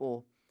heard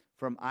people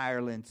from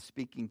Ireland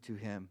speaking to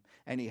him.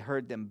 And he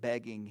heard them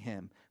begging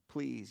him,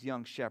 please,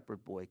 young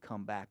shepherd boy,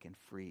 come back and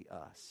free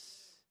us.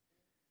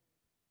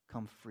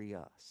 Come free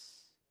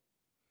us.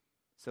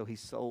 So he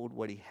sold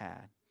what he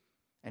had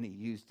and he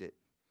used it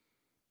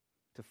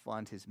to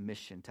fund his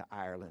mission to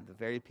Ireland, the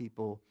very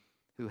people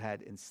who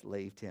had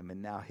enslaved him.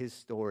 And now his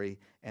story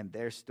and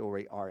their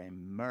story are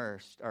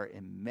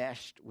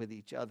enmeshed with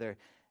each other,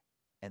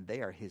 and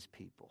they are his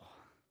people.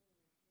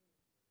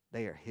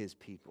 They are his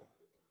people.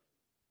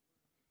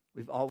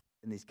 We've always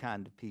been these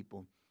kind of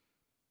people.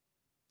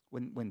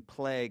 When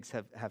plagues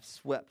have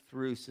swept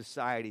through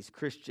societies,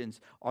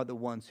 Christians are the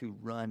ones who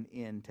run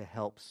in to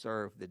help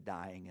serve the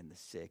dying and the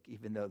sick,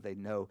 even though they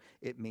know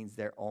it means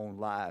their own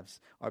lives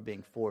are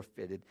being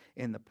forfeited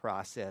in the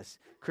process.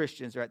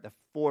 Christians are at the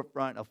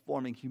forefront of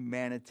forming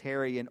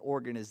humanitarian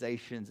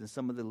organizations, and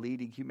some of the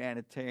leading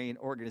humanitarian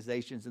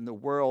organizations in the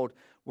world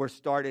were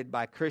started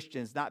by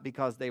Christians, not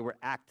because they were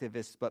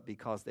activists, but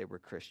because they were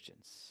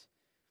Christians.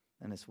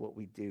 And it's what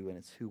we do, and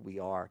it's who we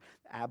are.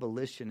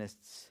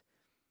 Abolitionists,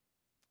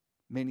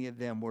 many of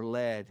them were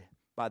led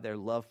by their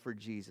love for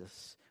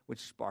Jesus, which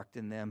sparked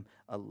in them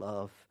a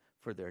love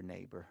for their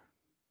neighbor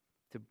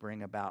to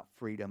bring about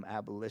freedom.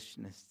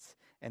 Abolitionists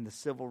and the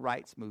civil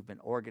rights movement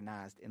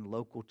organized in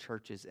local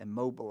churches and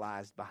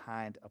mobilized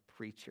behind a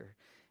preacher.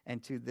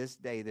 And to this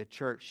day, the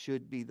church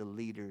should be the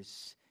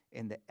leaders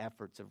in the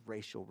efforts of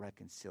racial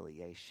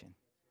reconciliation.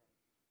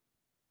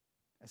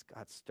 As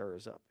God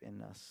stirs up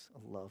in us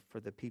a love for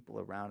the people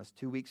around us.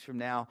 2 weeks from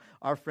now,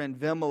 our friend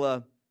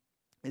Vimala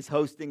is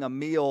hosting a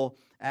meal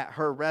at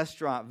her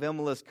restaurant,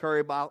 Vimala's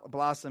Curry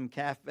Blossom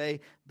Cafe,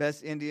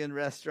 best Indian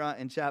restaurant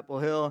in Chapel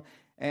Hill.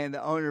 And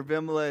the owner,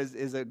 Vimala,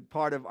 is a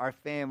part of our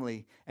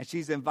family. And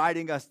she's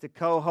inviting us to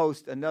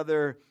co-host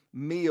another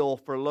meal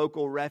for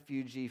local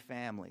refugee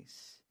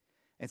families.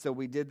 And so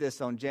we did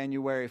this on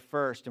January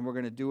 1st, and we're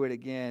going to do it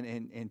again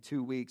in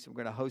 2 weeks. We're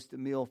going to host a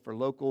meal for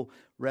local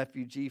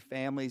refugee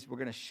families. We're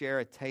going to share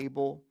a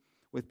table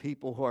with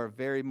people who are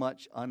very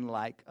much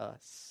unlike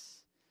us.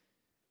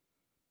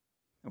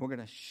 And we're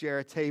going to share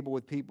a table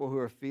with people who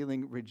are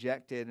feeling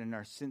rejected and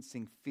are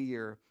sensing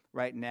fear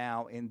right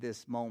now in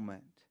this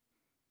moment.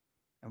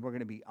 And we're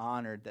going to be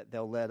honored that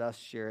they'll let us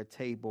share a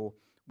table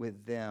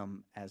with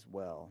them as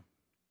well.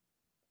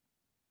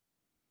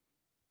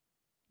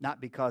 Not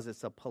because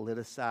it's a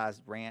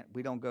politicized rant.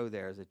 We don't go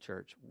there as a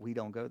church. We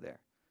don't go there.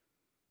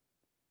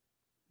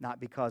 Not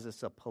because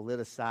it's a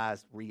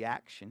politicized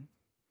reaction.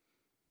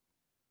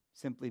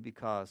 Simply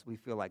because we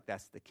feel like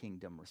that's the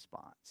kingdom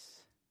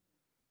response.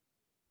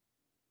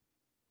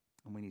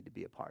 And we need to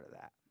be a part of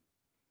that.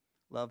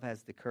 Love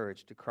has the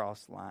courage to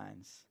cross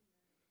lines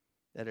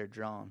that are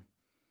drawn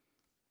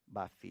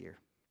by fear.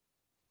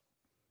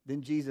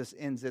 Then Jesus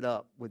ends it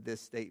up with this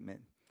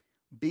statement: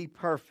 be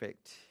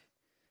perfect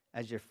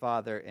as your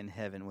Father in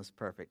heaven was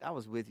perfect. I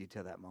was with you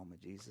till that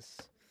moment, Jesus.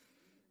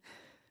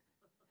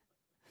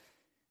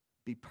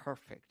 Be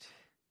perfect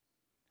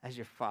as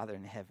your Father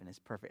in heaven is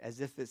perfect.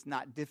 As if it's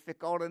not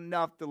difficult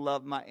enough to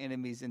love my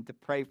enemies and to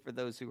pray for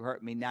those who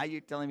hurt me. Now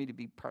you're telling me to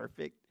be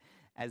perfect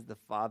as the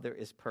Father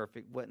is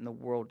perfect. What in the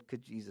world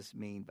could Jesus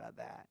mean by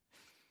that?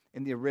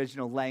 In the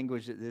original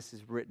language that this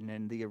is written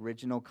in, the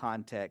original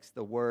context,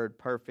 the word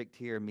perfect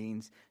here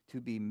means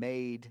to be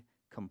made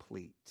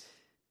complete,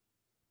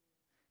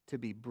 to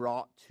be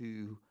brought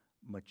to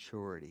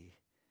maturity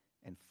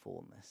and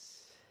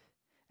fullness.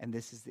 And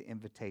this is the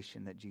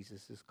invitation that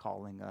Jesus is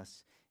calling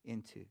us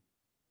into.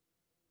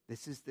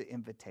 This is the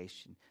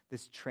invitation,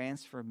 this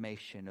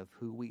transformation of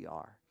who we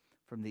are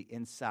from the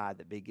inside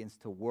that begins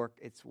to work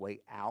its way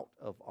out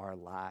of our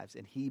lives.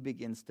 And he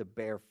begins to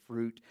bear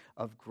fruit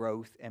of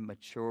growth and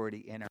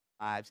maturity in our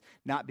lives,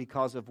 not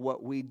because of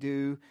what we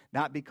do,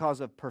 not because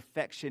of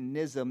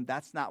perfectionism.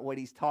 That's not what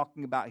he's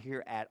talking about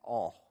here at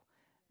all.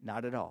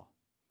 Not at all.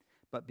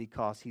 But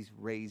because he's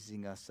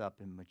raising us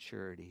up in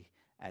maturity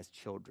as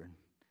children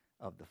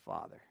of the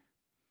Father.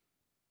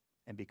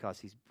 And because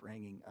he's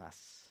bringing us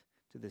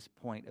to this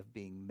point of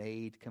being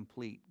made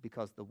complete,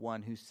 because the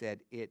one who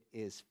said it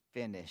is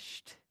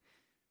finished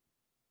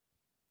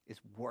is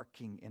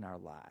working in our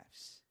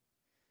lives.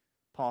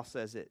 Paul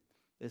says it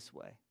this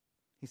way.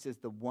 He says,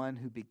 the one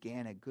who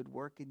began a good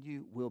work in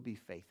you will be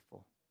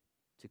faithful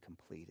to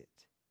complete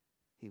it.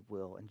 He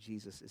will, and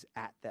Jesus is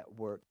at that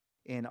work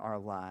in our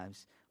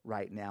lives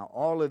right now.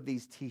 All of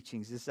these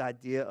teachings, this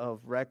idea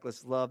of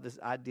reckless love, this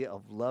idea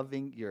of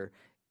loving your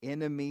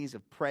enemies,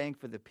 of praying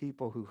for the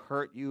people who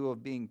hurt you,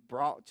 of being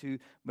brought to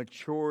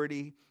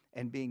maturity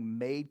and being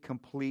made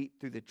complete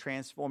through the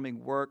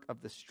transforming work of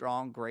the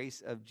strong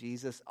grace of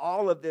Jesus.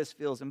 All of this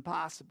feels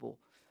impossible.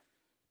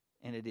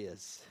 And it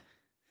is,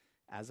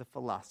 as a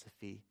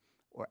philosophy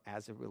or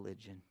as a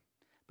religion.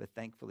 But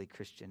thankfully,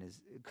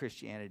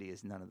 Christianity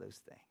is none of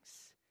those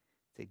things.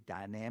 It's a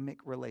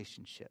dynamic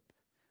relationship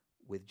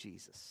with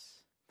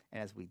Jesus.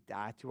 And as we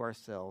die to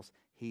ourselves,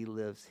 he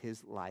lives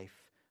his life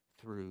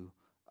through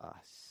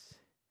us.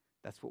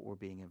 That's what we're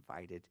being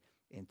invited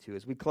into.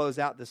 As we close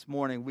out this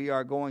morning, we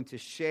are going to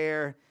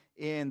share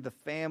in the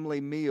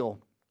family meal,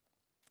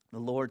 the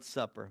Lord's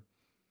Supper.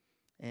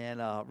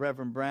 And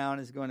Reverend Brown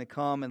is going to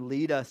come and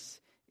lead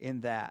us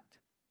in that.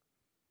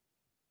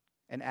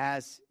 And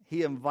as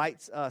he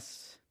invites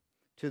us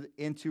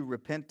into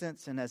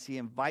repentance, and as he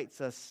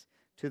invites us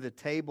to the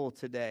table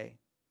today,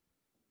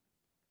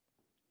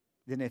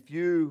 then if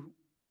you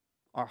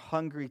are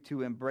hungry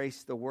to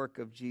embrace the work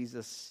of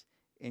Jesus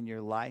in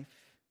your life,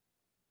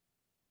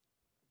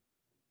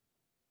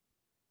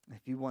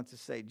 if you want to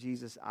say,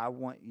 Jesus, I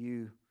want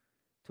you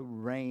to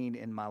reign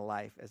in my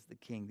life as the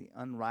King, the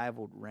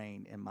unrivaled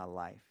reign in my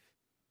life,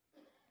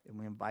 then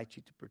we invite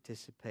you to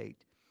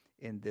participate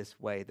in this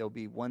way. There'll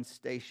be one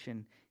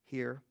station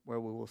here where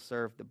we will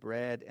serve the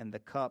bread and the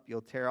cup.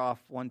 You'll tear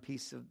off one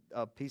piece of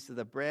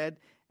the bread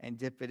and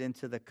dip it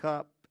into the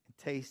cup, and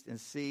taste and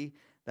see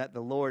that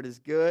the Lord is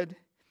good.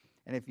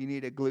 And if you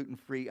need a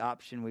gluten-free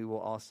option, we will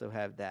also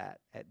have that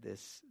at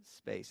this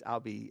space. I'll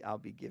be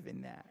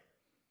giving that.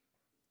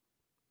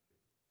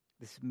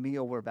 This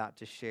meal we're about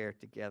to share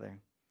together,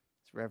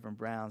 as Reverend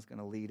Brown's going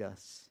to lead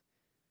us,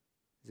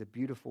 is a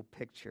beautiful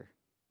picture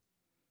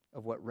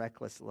of what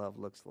reckless love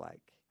looks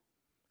like,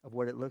 of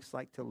what it looks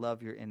like to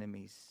love your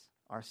enemies.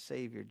 Our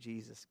Savior,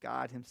 Jesus,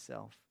 God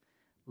himself,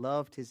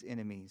 loved his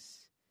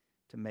enemies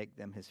to make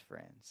them his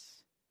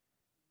friends.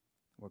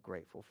 We're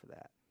grateful for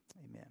that.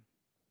 Amen.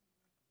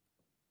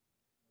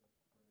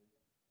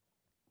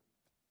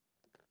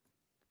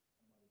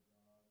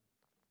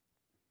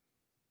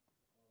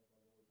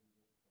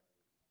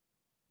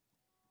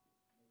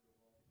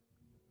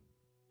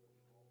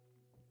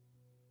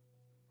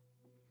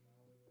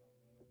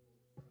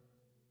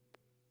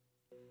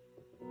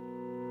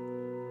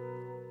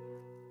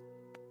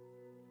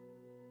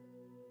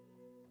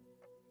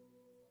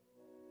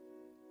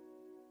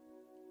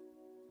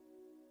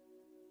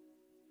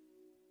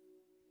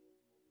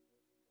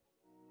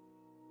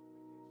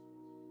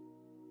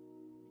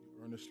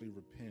 Earnestly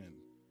repent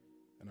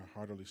and are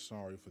heartily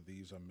sorry for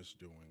these our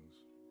misdoings.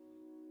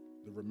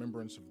 The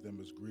remembrance of them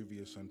is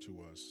grievous unto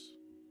us.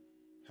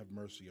 Have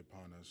mercy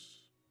upon us.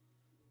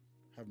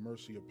 Have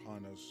mercy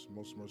upon us,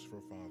 most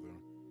merciful Father.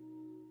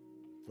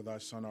 for thy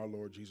Son, our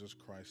Lord Jesus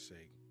Christ's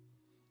sake.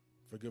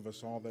 Forgive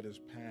us all that is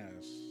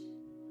past,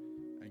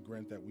 and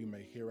grant that we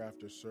may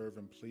hereafter serve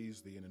and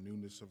please thee in the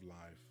newness of life,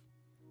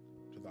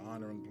 to the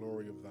honor and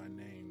glory of thy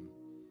name,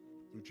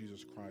 through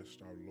Jesus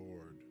Christ our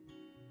Lord.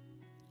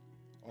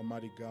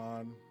 Almighty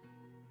God,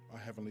 our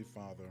Heavenly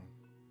Father,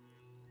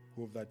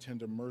 who of thy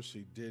tender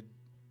mercy did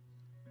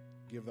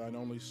give thine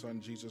only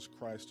Son, Jesus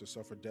Christ, to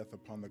suffer death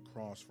upon the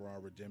cross for our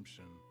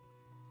redemption,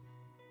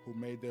 who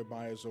made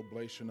thereby his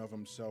oblation of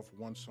himself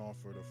once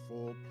offered a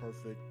full,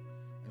 perfect,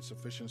 and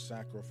sufficient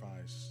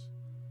sacrifice,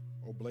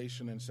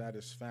 oblation and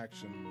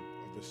satisfaction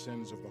of the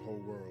sins of the whole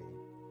world,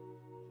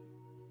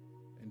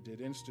 and did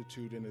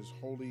institute in his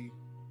holy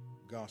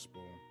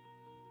gospel,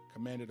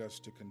 commanded us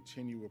to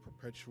continue a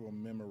perpetual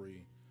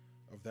memory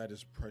of that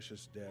his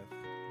precious death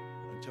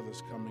until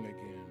his coming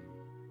again.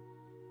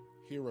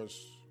 Hear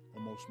us, O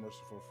most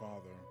merciful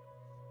Father.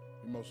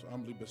 We most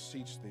humbly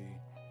beseech thee,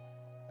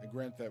 and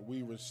grant that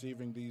we,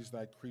 receiving these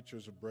thy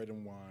creatures of bread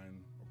and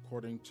wine,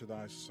 according to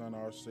thy Son,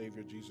 our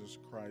Savior, Jesus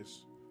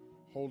Christ,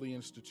 holy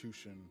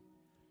institution,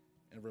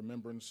 in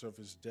remembrance of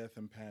his death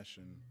and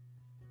passion,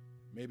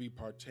 may be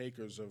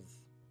partakers of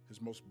his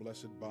most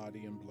blessed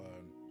body and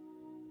blood,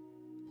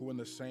 who in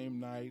the same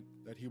night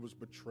that he was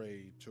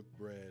betrayed took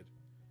bread,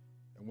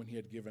 and when he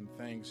had given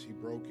thanks, he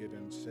broke it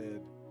and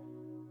said,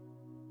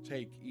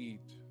 "Take,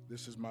 eat,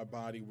 this is my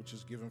body which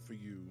is given for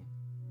you.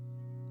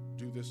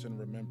 Do this in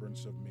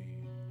remembrance of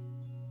me."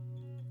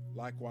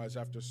 Likewise,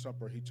 after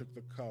supper, he took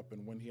the cup,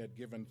 and when he had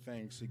given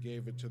thanks, he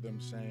gave it to them,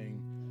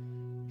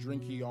 saying,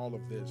 "Drink ye all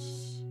of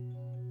this,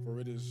 for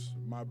it is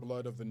my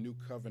blood of the new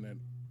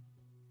covenant,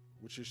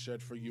 which is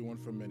shed for you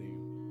and for many,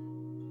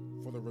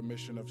 for the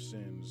remission of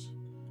sins.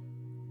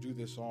 Do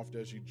this oft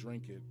as you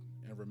drink it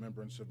in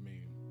remembrance of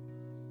me."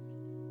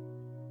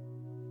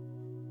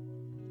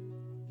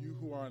 You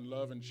who are in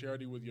love and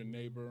charity with your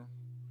neighbor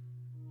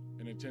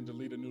and intend to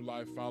lead a new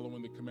life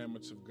following the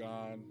commandments of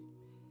God,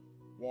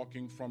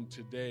 walking from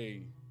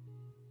today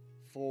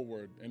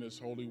forward in his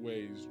holy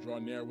ways, draw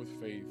near with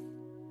faith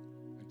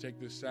and take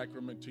this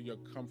sacrament to your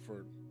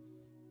comfort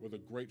with a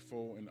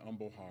grateful and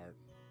humble heart.